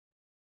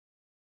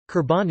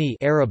Qurbani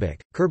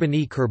Arabic,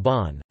 Qurbani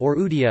Qurban, or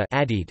Udiyah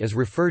adit as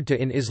referred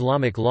to in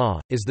Islamic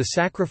law, is the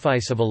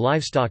sacrifice of a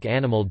livestock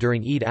animal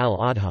during Eid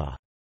al-Adha.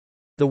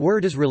 The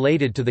word is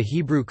related to the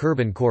Hebrew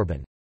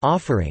korban,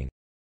 offering,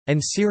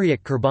 and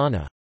Syriac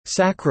qurbana,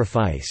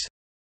 sacrifice,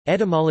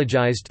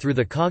 etymologized through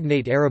the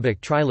cognate Arabic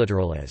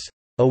triliteral as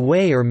a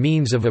way or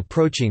means of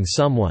approaching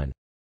someone,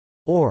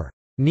 or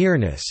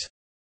nearness.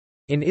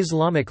 In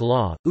Islamic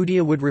law,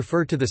 udiyah would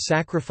refer to the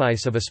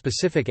sacrifice of a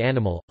specific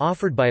animal,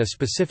 offered by a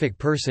specific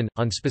person,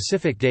 on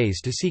specific days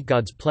to seek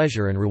God's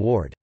pleasure and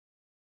reward.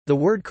 The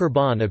word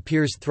qurban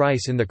appears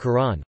thrice in the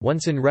Quran,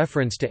 once in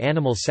reference to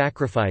animal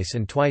sacrifice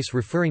and twice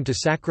referring to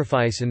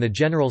sacrifice in the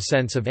general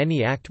sense of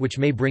any act which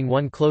may bring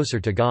one closer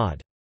to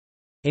God.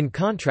 In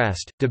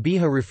contrast,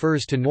 dabiha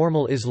refers to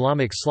normal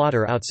Islamic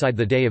slaughter outside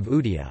the day of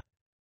udiyah.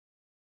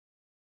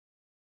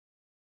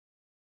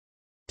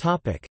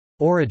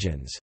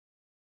 Origins.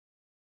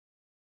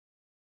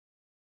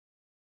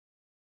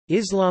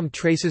 Islam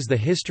traces the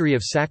history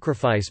of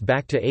sacrifice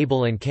back to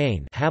Abel and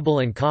Cain,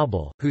 Habil and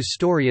Qabil, whose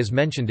story is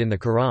mentioned in the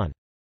Quran.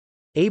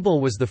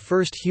 Abel was the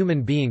first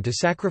human being to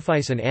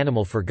sacrifice an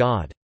animal for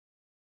God.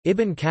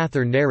 Ibn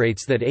Kathir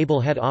narrates that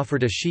Abel had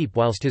offered a sheep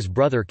whilst his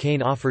brother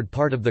Cain offered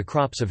part of the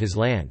crops of his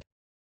land.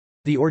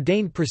 The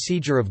ordained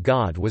procedure of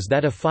God was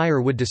that a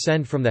fire would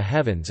descend from the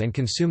heavens and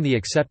consume the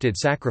accepted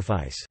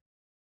sacrifice.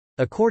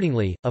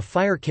 Accordingly, a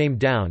fire came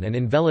down and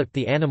enveloped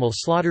the animal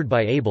slaughtered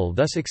by Abel,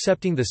 thus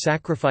accepting the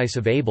sacrifice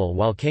of Abel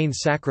while Cain's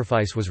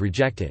sacrifice was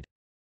rejected.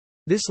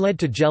 This led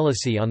to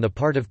jealousy on the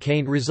part of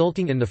Cain,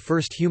 resulting in the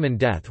first human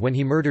death when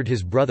he murdered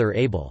his brother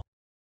Abel.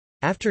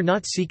 After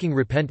not seeking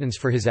repentance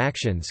for his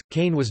actions,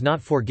 Cain was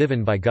not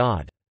forgiven by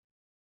God.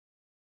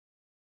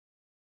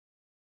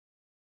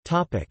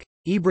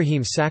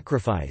 Ibrahim's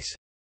sacrifice.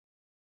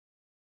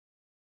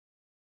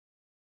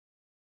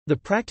 The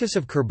practice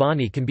of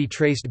Qurbani can be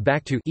traced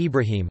back to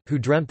Ibrahim, who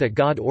dreamt that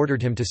God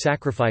ordered him to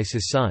sacrifice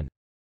his son.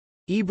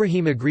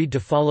 Ibrahim agreed to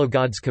follow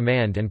God's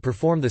command and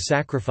perform the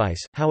sacrifice,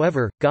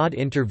 however, God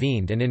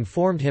intervened and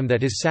informed him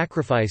that his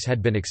sacrifice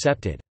had been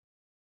accepted.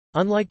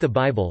 Unlike the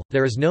Bible,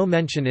 there is no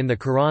mention in the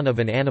Quran of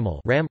an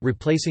animal ram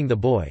replacing the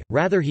boy,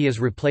 rather he is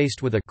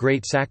replaced with a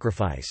great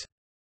sacrifice.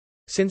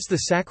 Since the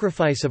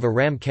sacrifice of a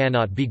ram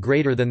cannot be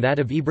greater than that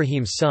of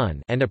Ibrahim's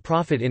son and a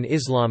prophet in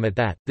Islam at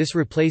that, this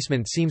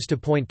replacement seems to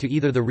point to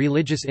either the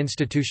religious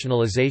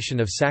institutionalization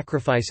of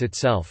sacrifice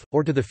itself,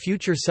 or to the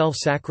future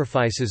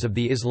self-sacrifices of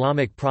the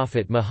Islamic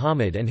prophet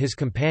Muhammad and his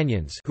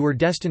companions who were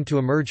destined to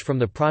emerge from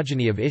the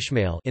progeny of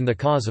Ishmael in the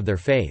cause of their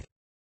faith.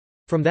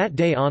 From that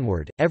day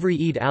onward, every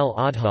Eid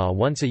al-Adha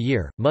once a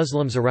year,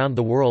 Muslims around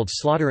the world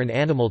slaughter an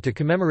animal to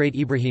commemorate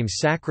Ibrahim's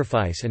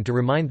sacrifice and to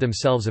remind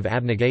themselves of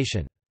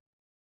abnegation.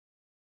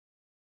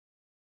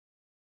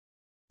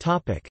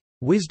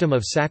 Wisdom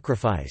of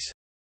sacrifice.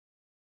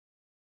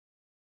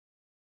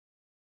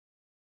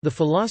 The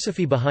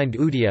philosophy behind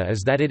udiyah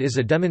is that it is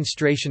a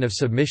demonstration of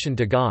submission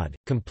to God,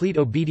 complete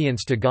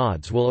obedience to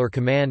God's will or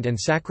command, and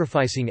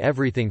sacrificing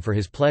everything for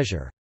his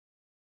pleasure.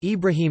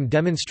 Ibrahim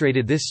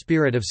demonstrated this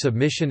spirit of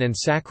submission and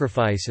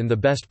sacrifice in the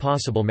best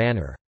possible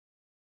manner.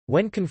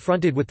 When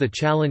confronted with the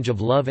challenge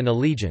of love and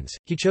allegiance,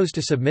 he chose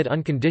to submit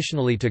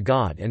unconditionally to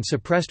God and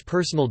suppressed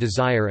personal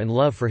desire and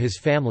love for his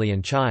family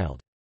and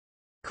child.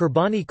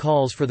 Qurbani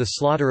calls for the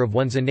slaughter of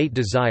one's innate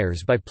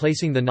desires by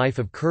placing the knife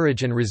of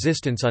courage and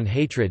resistance on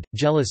hatred,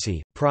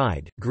 jealousy,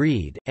 pride,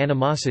 greed,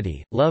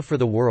 animosity, love for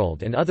the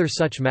world and other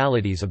such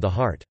maladies of the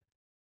heart.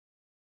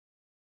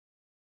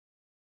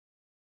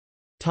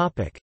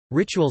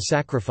 Ritual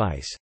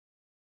sacrifice.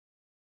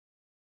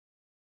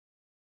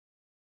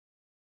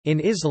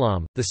 In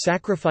Islam, the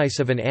sacrifice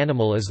of an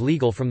animal is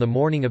legal from the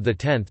morning of the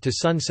 10th to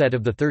sunset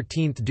of the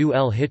 13th Dhu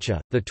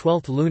el-Hijjah, the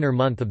 12th lunar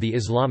month of the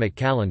Islamic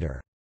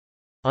calendar.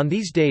 On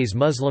these days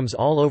Muslims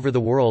all over the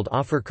world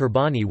offer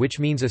qurbani, which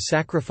means a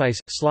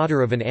sacrifice,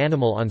 slaughter of an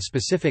animal on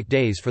specific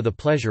days for the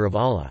pleasure of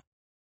Allah.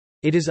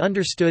 It is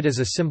understood as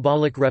a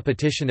symbolic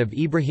repetition of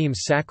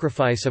Ibrahim's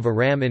sacrifice of a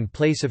ram in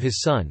place of his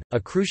son, a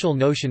crucial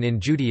notion in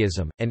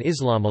Judaism, and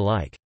Islam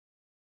alike.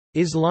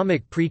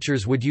 Islamic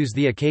preachers would use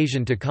the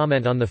occasion to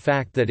comment on the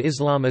fact that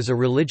Islam is a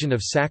religion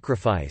of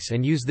sacrifice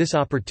and use this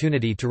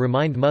opportunity to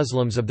remind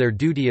Muslims of their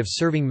duty of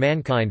serving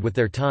mankind with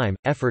their time,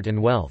 effort and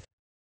wealth.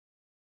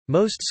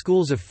 Most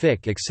schools of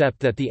fiqh accept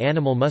that the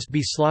animal must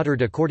be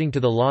slaughtered according to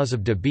the laws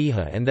of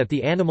dabiha and that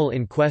the animal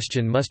in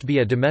question must be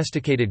a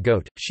domesticated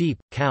goat, sheep,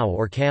 cow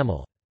or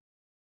camel.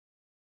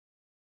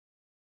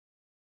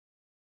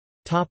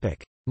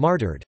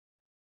 Martyred.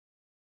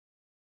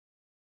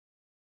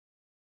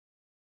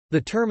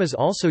 The term is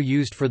also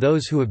used for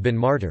those who have been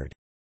martyred.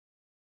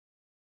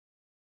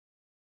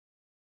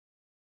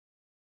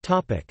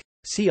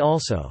 See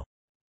also: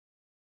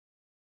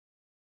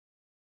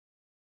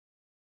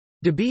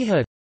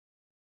 dabiha,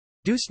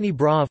 Dusni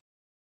Brav,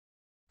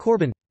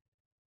 Korban.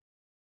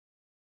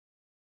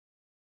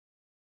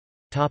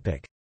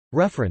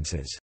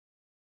 References.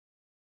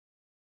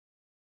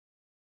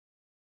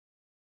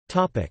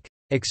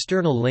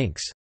 External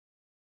links.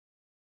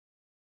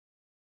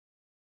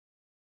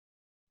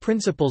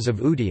 Principles of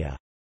udiyah.